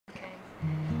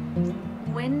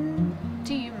When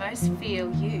do you most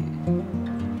feel you?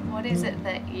 What is it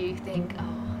that you think,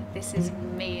 oh, this is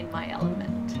me in my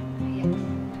element? Yeah.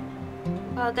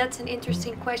 Well, that's an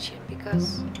interesting question,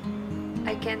 because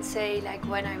I can say like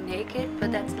when I'm naked,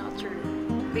 but that's not true.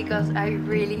 Because I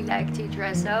really like to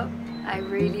dress up. I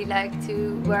really like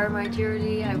to wear my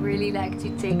jewelry. I really like to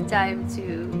take time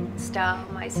to style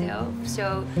myself.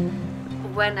 So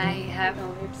when I have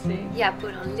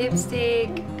put on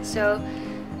lipstick. So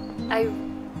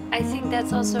I think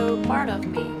that's also part of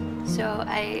me. So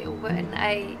when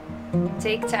I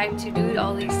take time to do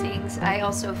all these things, I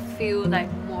also feel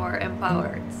like more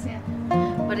empowered. Yeah.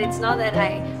 But it's not that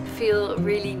I feel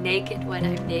really naked when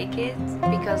I'm naked,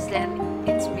 because then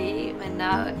it's me, and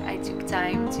now I took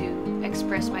time to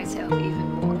express myself even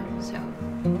more. So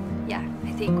yeah,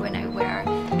 I think when I wear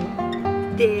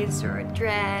this or a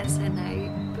dress and I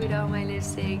put on my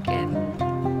lipstick and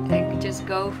I just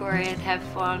go for it, have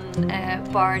fun,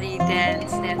 party,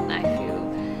 dance, then I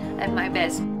feel at my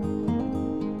best.